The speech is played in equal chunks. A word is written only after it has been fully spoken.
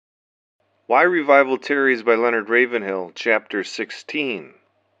Why Revival Tarries by Leonard Ravenhill, Chapter 16.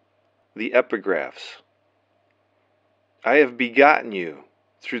 The Epigraphs. I have begotten you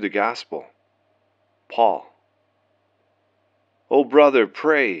through the gospel. Paul. O brother,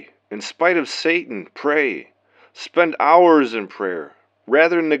 pray. In spite of Satan, pray. Spend hours in prayer.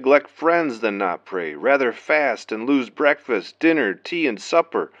 Rather neglect friends than not pray. Rather fast and lose breakfast, dinner, tea, and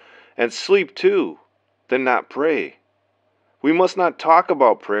supper, and sleep too, than not pray. We must not talk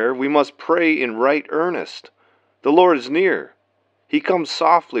about prayer. We must pray in right earnest. The Lord is near. He comes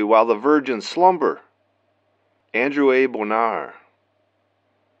softly while the virgins slumber. 𝘙𝘦𝘷𝘪𝘷𝘢.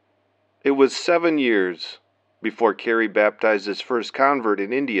 It was 7 years before Carey baptized his first convert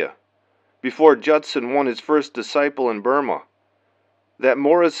in India, before Judson won his first disciple in Burma, that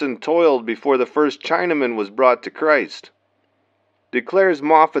Morrison toiled before the first Chinaman was brought to Christ. Declares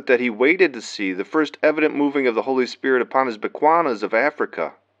Moffat that he waited to see the first evident moving of the Holy Spirit upon his Bechuanas of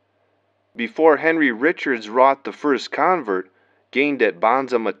Africa, before Henry Richards wrought the first convert gained at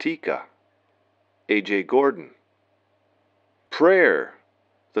Bonza Matika. A.J. Gordon. Prayer,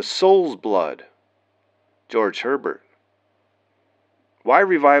 the soul's blood. George Herbert. Why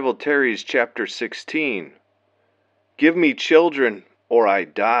Revival Tarries, Chapter 16. Give me children, or I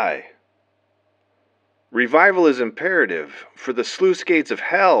die. Revival is imperative, for the sluice gates of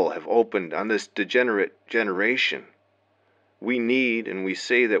hell have opened on this degenerate generation. We need, and we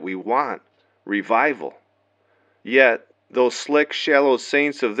say that we want, revival. Yet, those slick, shallow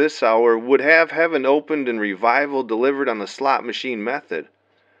saints of this hour would have heaven opened and revival delivered on the slot machine method.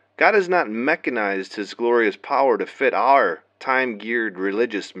 God has not mechanized His glorious power to fit our time-geared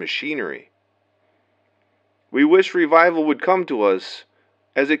religious machinery. We wish revival would come to us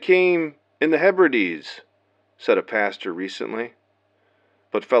as it came in the Hebrides, said a pastor recently.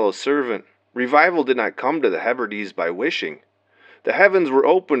 But, fellow servant, revival did not come to the Hebrides by wishing. The heavens were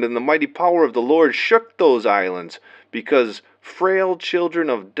opened, and the mighty power of the Lord shook those islands, because frail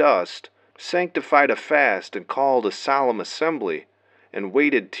children of dust sanctified a fast and called a solemn assembly, and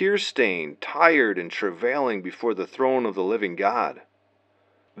waited tear-stained, tired, and travailing before the throne of the living God.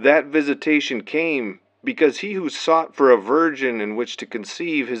 That visitation came because he who sought for a virgin in which to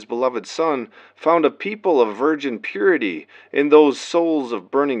conceive his beloved Son found a people of virgin purity in those souls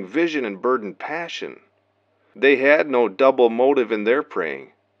of burning vision and burdened passion. They had no double motive in their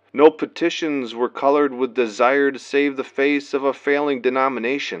praying. No petitions were colored with desire to save the face of a failing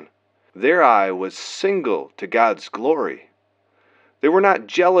denomination. Their eye was single to God's glory. They were not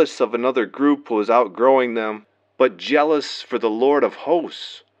jealous of another group who was outgrowing them, but jealous for the Lord of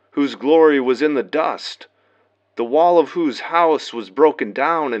hosts, whose glory was in the dust, the wall of whose house was broken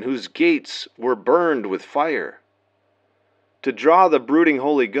down and whose gates were burned with fire. To draw the brooding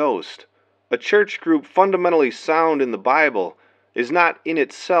Holy Ghost, a church group fundamentally sound in the Bible is not in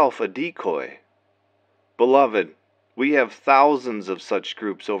itself a decoy. Beloved, we have thousands of such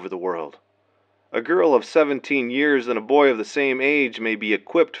groups over the world. A girl of 17 years and a boy of the same age may be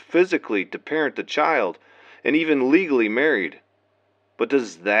equipped physically to parent the child, and even legally married. But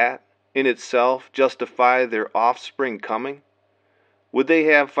does that, in itself, justify their offspring coming? Would they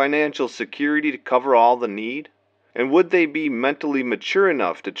have financial security to cover all the need? And would they be mentally mature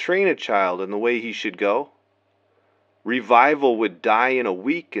enough to train a child in the way he should go? Revival would die in a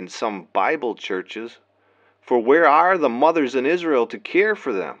week in some Bible churches, for where are the mothers in Israel to care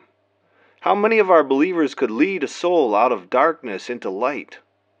for them? How many of our believers could lead a soul out of darkness into light?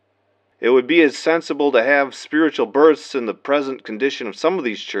 It would be as sensible to have spiritual births in the present condition of some of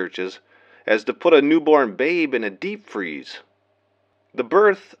these churches as to put a newborn babe in a deep freeze. The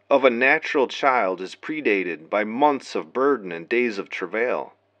birth of a natural child is predated by months of burden and days of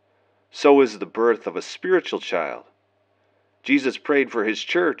travail. So is the birth of a spiritual child. Jesus prayed for His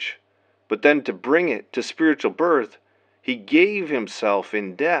church, but then to bring it to spiritual birth, He gave Himself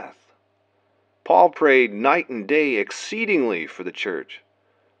in death. Paul prayed night and day exceedingly for the church.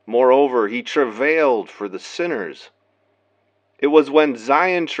 Moreover, he travailed for the sinners. It was when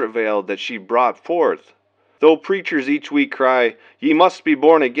Zion travailed that she brought forth. Though preachers each week cry, "Ye must be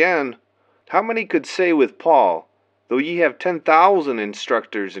born again," how many could say with Paul, "Though ye have 10,000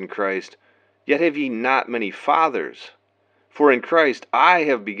 instructors in Christ, yet have ye not many fathers? For in Christ I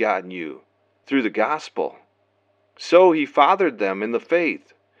have begotten you through the gospel." So he fathered them in the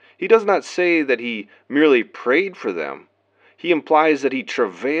faith. He does not say that he merely prayed for them. He implies that he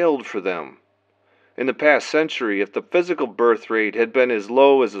travailed for them. In the past century, if the physical birth rate had been as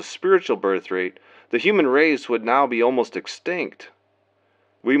low as the spiritual birth rate, the human race would now be almost extinct.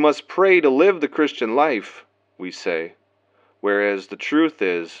 We must pray to live the Christian life, we say, whereas the truth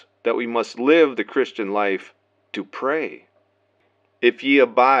is that we must live the Christian life to pray. If ye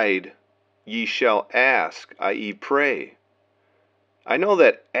abide, ye shall ask, i.e., pray. I know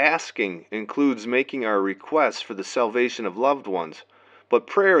that asking includes making our requests for the salvation of loved ones, but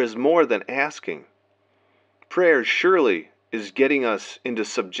prayer is more than asking. Prayer surely is getting us into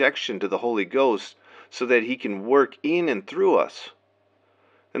subjection to the Holy Ghost so that He can work in and through us.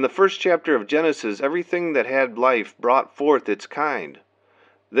 In the first chapter of Genesis, everything that had life brought forth its kind.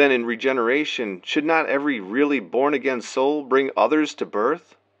 Then in regeneration, should not every really born-again soul bring others to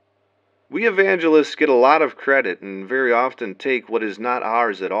birth? We evangelists get a lot of credit and very often take what is not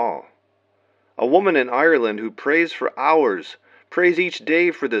ours at all. A woman in Ireland who prays for hours, prays each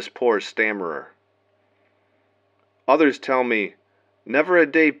day for this poor stammerer. Others tell me, never a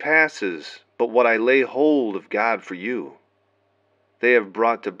day passes but what I lay hold of God for you. They have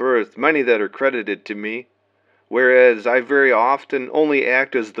brought to birth many that are credited to me, whereas I very often only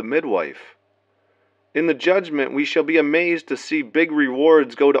act as the midwife. In the judgment we shall be amazed to see big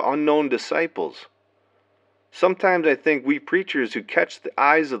rewards go to unknown disciples. Sometimes I think we preachers who catch the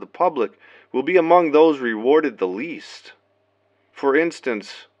eyes of the public will be among those rewarded the least. For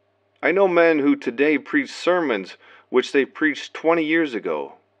instance, I know men who today preach sermons which they preached 20 years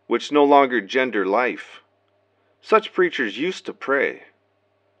ago, which no longer gender life. Such preachers used to pray.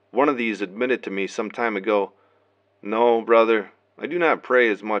 One of these admitted to me some time ago, "No, brother, I do not pray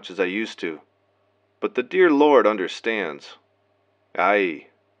as much as I used to. But the dear Lord understands." Aye,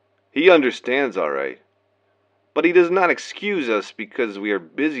 He understands all right. But He does not excuse us because we are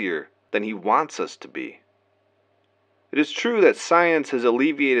busier than He wants us to be. It is true that science has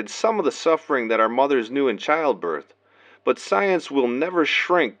alleviated some of the suffering that our mothers knew in childbirth, but science will never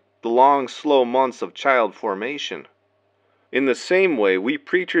shrink the long, slow months of child formation. In the same way, we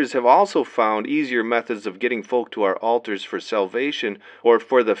preachers have also found easier methods of getting folk to our altars for salvation or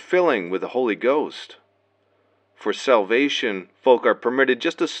for the filling with the Holy Ghost. For salvation, folk are permitted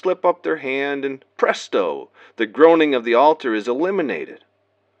just to slip up their hand and presto, the groaning of the altar is eliminated.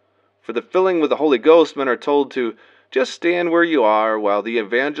 For the filling with the Holy Ghost, men are told to just stand where you are while the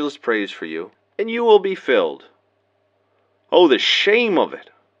evangelist prays for you, and you will be filled. Oh, the shame of it!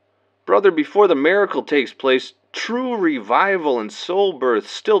 Brother, before the miracle takes place, true revival and soul birth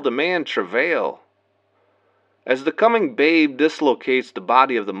still demand travail. As the coming babe dislocates the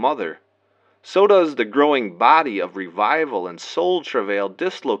body of the mother, so does the growing body of revival and soul travail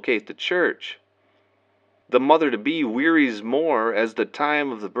dislocate the church. The mother-to-be wearies more as the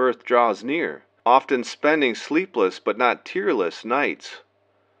time of the birth draws near, often spending sleepless but not tearless nights.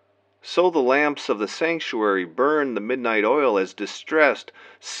 So the lamps of the sanctuary burn the midnight oil as distressed,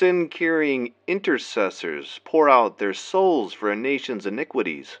 sin-carrying intercessors pour out their souls for a nation's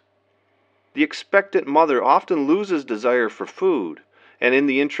iniquities. The expectant mother often loses desire for food, and in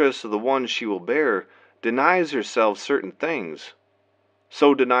the interest of the one she will bear, denies herself certain things.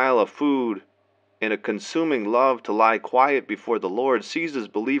 So denial of food and a consuming love to lie quiet before the Lord seizes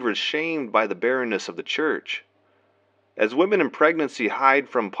believers shamed by the barrenness of the church. As women in pregnancy hide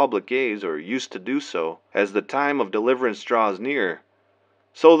from public gaze, or used to do so, as the time of deliverance draws near,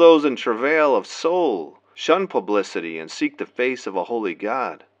 so those in travail of soul shun publicity and seek the face of a holy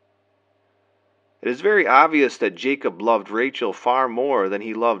God. It is very obvious that Jacob loved Rachel far more than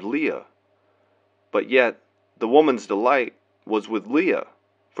he loved Leah. But yet, the woman's delight was with Leah,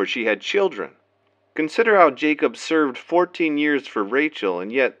 for she had children. Consider how Jacob served 14 years for Rachel,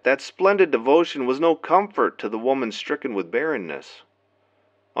 and yet that splendid devotion was no comfort to the woman stricken with barrenness.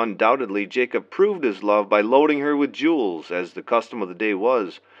 Undoubtedly, Jacob proved his love by loading her with jewels, as the custom of the day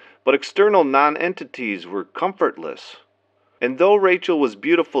was, but external nonentities were comfortless. And though Rachel was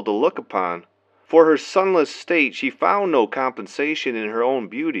beautiful to look upon, for her sonless state she found no compensation in her own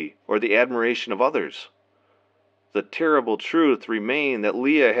beauty or the admiration of others. The terrible truth remained that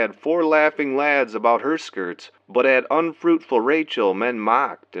Leah had 4 laughing lads about her skirts, but at unfruitful Rachel men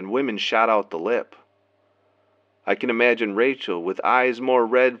mocked and women shot out the lip. I can imagine Rachel, with eyes more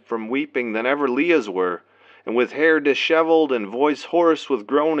red from weeping than ever Leah's were, and with hair disheveled and voice hoarse with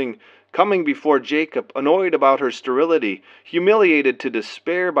groaning, coming before Jacob, annoyed about her sterility, humiliated to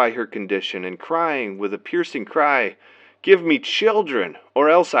despair by her condition, and crying with a piercing cry, "Give me children, or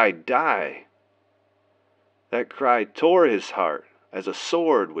else I die." That cry tore his heart as a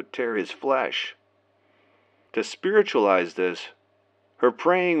sword would tear his flesh. To spiritualize this, her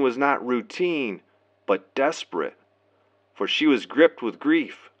praying was not routine, but desperate, for she was gripped with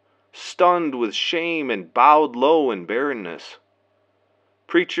grief, stunned with shame, and bowed low in barrenness.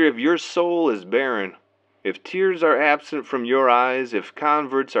 Preacher, if your soul is barren, if tears are absent from your eyes, if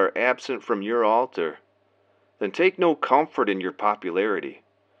converts are absent from your altar, then take no comfort in your popularity.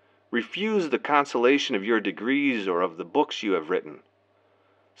 Refuse the consolation of your degrees or of the books you have written.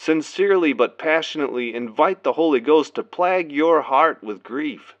 Sincerely but passionately invite the Holy Ghost to plague your heart with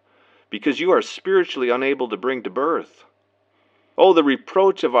grief, because you are spiritually unable to bring to birth. Oh, the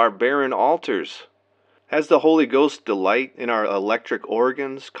reproach of our barren altars! Has the Holy Ghost delight in our electric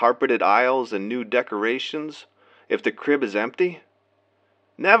organs, carpeted aisles, and new decorations, if the crib is empty?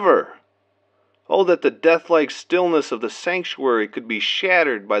 Never! Oh, that the death-like stillness of the sanctuary could be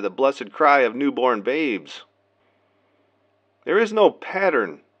shattered by the blessed cry of newborn babes. There is no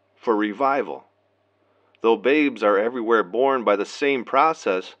pattern for revival. Though babes are everywhere born by the same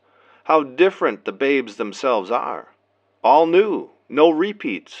process, how different the babes themselves are. All new, no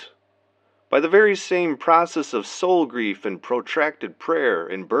repeats. By the very same process of soul grief and protracted prayer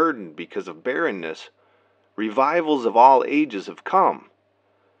and burden because of barrenness, revivals of all ages have come.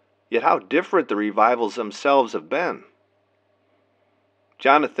 Yet how different the revivals themselves have been.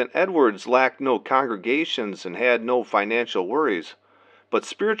 Jonathan Edwards lacked no congregations and had no financial worries, but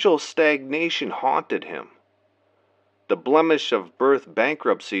spiritual stagnation haunted him. The blemish of birth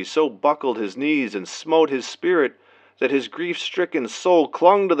bankruptcy so buckled his knees and smote his spirit that his grief-stricken soul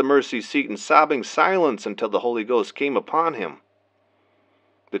clung to the mercy seat in sobbing silence until the Holy Ghost came upon him.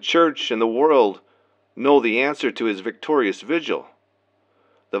 The church and the world know the answer to his victorious vigil.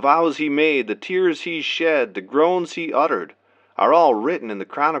 The vows he made, the tears he shed, the groans he uttered, are all written in the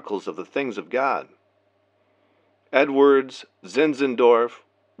chronicles of the things of God. Edwards, Zinzendorf,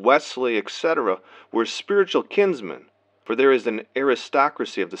 Wesley, etc. were spiritual kinsmen, for there is an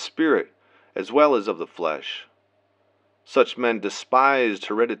aristocracy of the spirit as well as of the flesh. Such men despised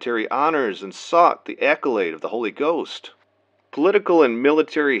hereditary honors and sought the accolade of the Holy Ghost. Political and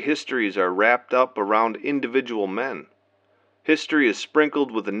military histories are wrapped up around individual men. History is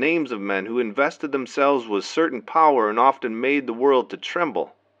sprinkled with the names of men who invested themselves with certain power and often made the world to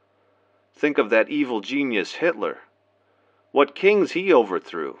tremble. Think of that evil genius Hitler. What kings he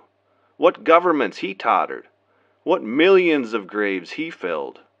overthrew. What governments he tottered. What millions of graves he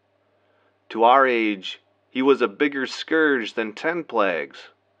filled. To our age, he was a bigger scourge than 10 plagues.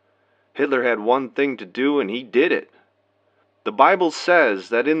 Hitler had one thing to do and he did it. The Bible says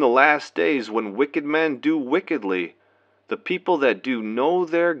that in the last days when wicked men do wickedly, the people that do know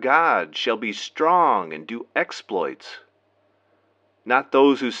their God shall be strong and do exploits. Not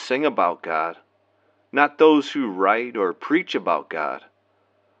those who sing about God, not those who write or preach about God,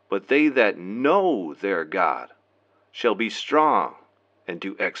 but they that know their God shall be strong and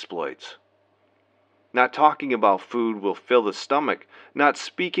do exploits. Not talking about food will fill the stomach, not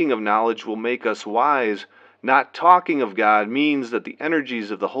speaking of knowledge will make us wise, not talking of God means that the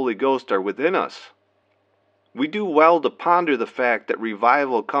energies of the Holy Ghost are within us. We do well to ponder the fact that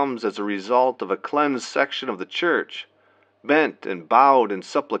revival comes as a result of a cleansed section of the church, bent and bowed in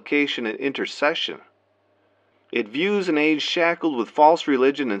supplication and intercession. It views an age shackled with false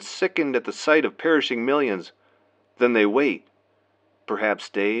religion and sickened at the sight of perishing millions. Then they wait, perhaps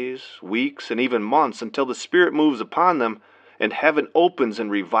days, weeks, and even months, until the Spirit moves upon them and heaven opens in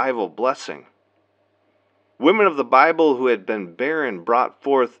revival blessing. Women of the Bible who had been barren brought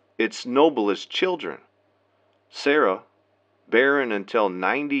forth its noblest children. Sarah, barren until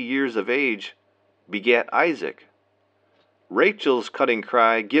 90 years of age, begat Isaac. Rachel's cutting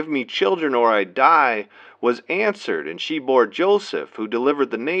cry, "Give me children or I die," was answered, and she bore Joseph, who delivered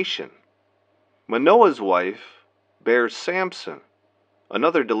the nation. Manoah's wife bare Samson,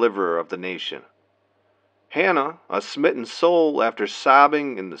 another deliverer of the nation. Hannah, a smitten soul, after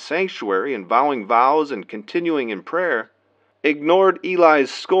sobbing in the sanctuary and vowing vows and continuing in prayer, ignored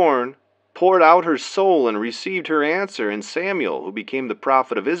Eli's scorn, poured out her soul and received her answer in Samuel, who became the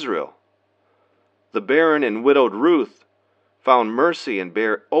prophet of Israel. The barren and widowed Ruth found mercy and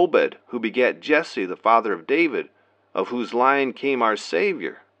bare Obed, who begat Jesse, the father of David, of whose line came our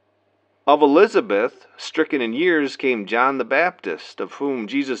Savior. Of Elizabeth, stricken in years, came John the Baptist, of whom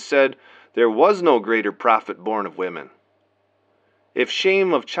Jesus said, "There was no greater prophet born of women." If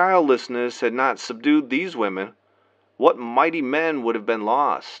shame of childlessness had not subdued these women, what mighty men would have been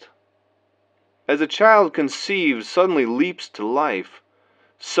lost? As a child conceived suddenly leaps to life,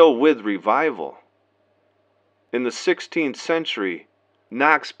 so with revival. In the 16th century,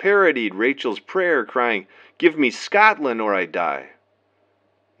 Knox parodied Rachel's prayer, crying, "Give me Scotland or I die."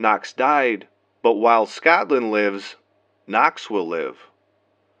 Knox died, but while Scotland lives, Knox will live.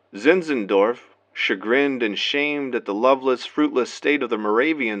 Zinzendorf, chagrined and shamed at the loveless, fruitless state of the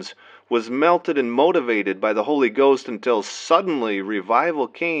Moravians, was melted and motivated by the Holy Ghost until suddenly revival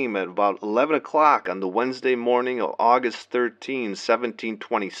came at about 11 o'clock on the Wednesday morning of August 13,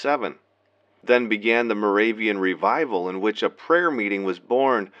 1727. Then began the Moravian revival, in which a prayer meeting was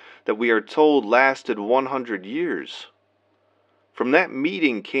born that we are told lasted 100 years. From that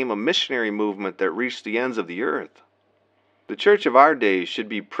meeting came a missionary movement that reached the ends of the earth. The church of our day should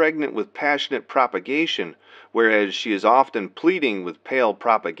be pregnant with passionate propagation, whereas she is often pleading with pale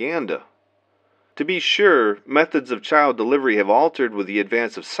propaganda. To be sure, methods of child delivery have altered with the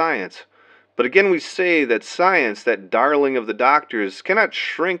advance of science, but again we say that science, that darling of the doctors, cannot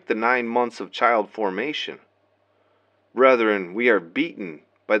shrink the 9 months of child formation. Brethren, we are beaten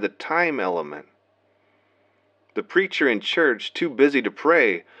by the time element. The preacher in church, too busy to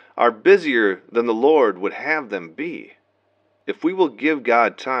pray, are busier than the Lord would have them be. If we will give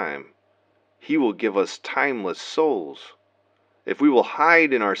God time, He will give us timeless souls. If we will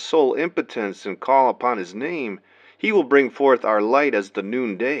hide in our soul impotence and call upon His name, He will bring forth our light as the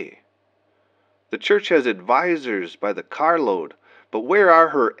noonday. The church has advisors by the carload, but where are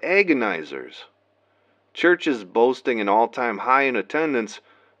her agonizers? Churches boasting an all-time high in attendance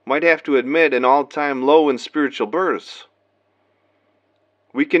might have to admit an all-time low in spiritual births.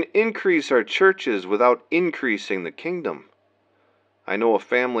 We can increase our churches without increasing the kingdom. I know a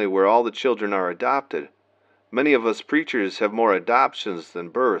family where all the children are adopted. Many of us preachers have more adoptions than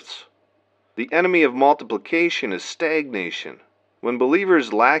births. The enemy of multiplication is stagnation. When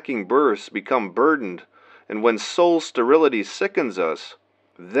believers lacking births become burdened, and when soul sterility sickens us,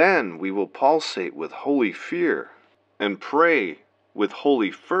 then we will pulsate with holy fear, and pray with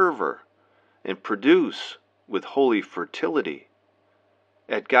holy fervor, and produce with holy fertility.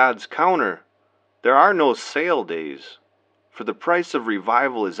 At God's counter, there are no sale days, for the price of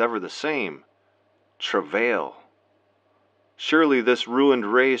revival is ever the same: travail. Surely this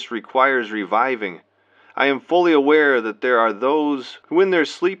ruined race requires reviving. I am fully aware that there are those who in their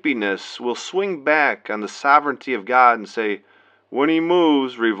sleepiness will swing back on the sovereignty of God and say, "When He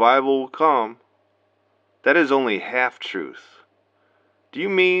moves, revival will come." That is only half-truth. Do you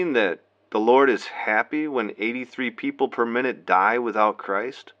mean that the Lord is happy when 83 people per minute die without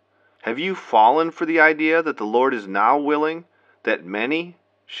Christ? Have you fallen for the idea that the Lord is now willing that many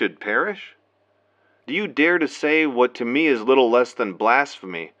should perish? Do you dare to say what to me is little less than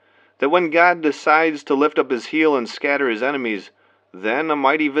blasphemy, that when God decides to lift up His heel and scatter His enemies, then a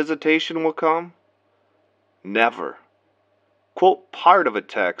mighty visitation will come? Never. Quote part of a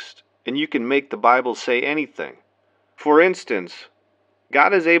text, and you can make the Bible say anything. For instance,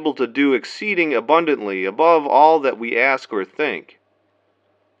 God is able to do exceeding abundantly above all that we ask or think.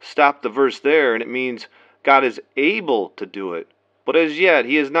 Stop the verse there, and it means God is able to do it, but as yet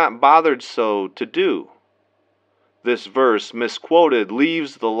He has not bothered so to do. This verse, misquoted,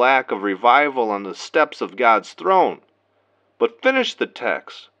 leaves the lack of revival on the steps of God's throne. But finish the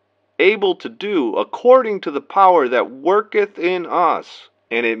text: able to do according to the power that worketh in us.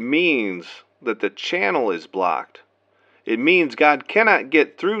 And it means that the channel is blocked. It means God cannot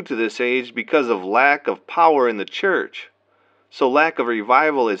get through to this age because of lack of power in the church. So lack of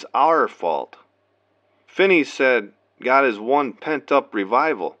revival is our fault. Finney said God is one pent-up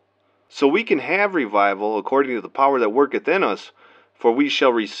revival. So we can have revival according to the power that worketh in us, for we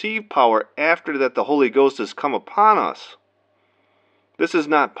shall receive power after that the Holy Ghost has come upon us. This is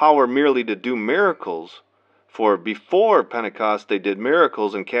not power merely to do miracles, for before Pentecost they did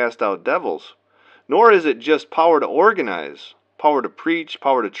miracles and cast out devils. Nor is it just power to organize, power to preach,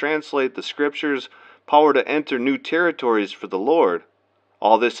 power to translate the Scriptures, power to enter new territories for the Lord.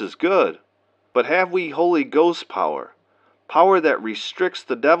 All this is good. But have we Holy Ghost power? Power that restricts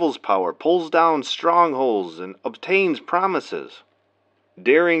the devil's power, pulls down strongholds, and obtains promises.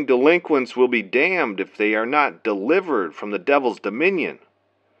 Daring delinquents will be damned if they are not delivered from the devil's dominion.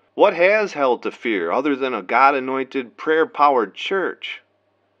 What has hell to fear other than a God-anointed, prayer-powered church?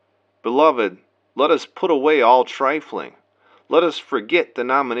 Beloved, let us put away all trifling. Let us forget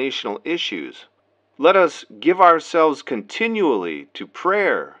denominational issues. Let us give ourselves continually to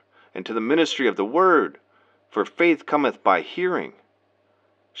prayer and to the ministry of the Word, for faith cometh by hearing.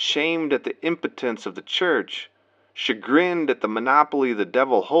 Shamed at the impotence of the church, chagrined at the monopoly the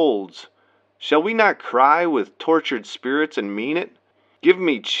devil holds, shall we not cry with tortured spirits and mean it? Give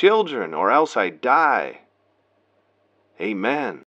me children, or else I die. Amen.